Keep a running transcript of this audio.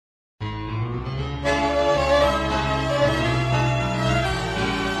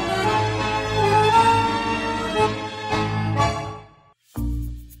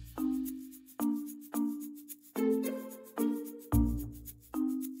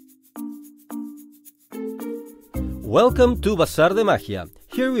Welcome to Bazar de Magia.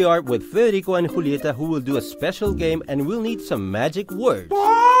 Here we are with Federico and Julieta, who will do a special game and we'll need some magic words.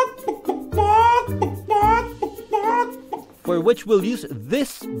 For which we'll use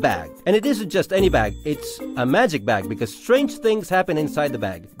this bag. And it isn't just any bag, it's a magic bag because strange things happen inside the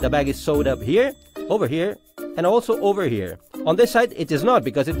bag. The bag is sewed up here, over here, and also over here. On this side, it is not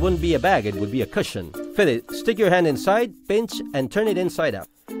because it wouldn't be a bag, it would be a cushion. Fede, stick your hand inside, pinch, and turn it inside out.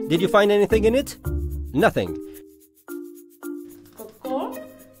 Did you find anything in it? Nothing.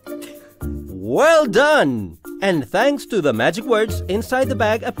 Well done! And thanks to the magic words, inside the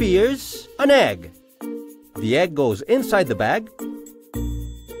bag appears an egg. The egg goes inside the bag.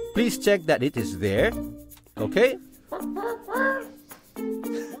 Please check that it is there. Okay?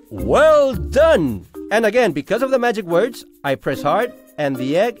 Well done! And again, because of the magic words, I press hard and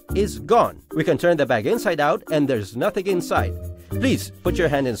the egg is gone. We can turn the bag inside out and there's nothing inside. Please put your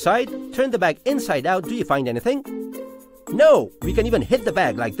hand inside, turn the bag inside out. Do you find anything? No! We can even hit the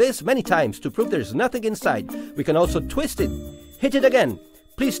bag like this many times to prove there's nothing inside. We can also twist it. Hit it again.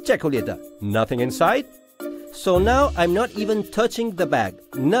 Please check, Julieta. Nothing inside? So now I'm not even touching the bag.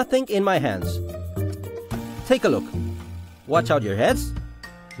 Nothing in my hands. Take a look. Watch out your heads.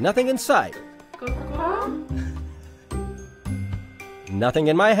 Nothing inside. Nothing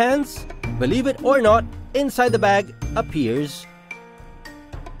in my hands. Believe it or not, inside the bag appears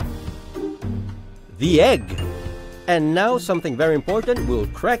the egg. And now something very important, we'll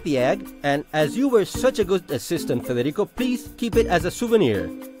crack the egg, and as you were such a good assistant, Federico, please keep it as a souvenir.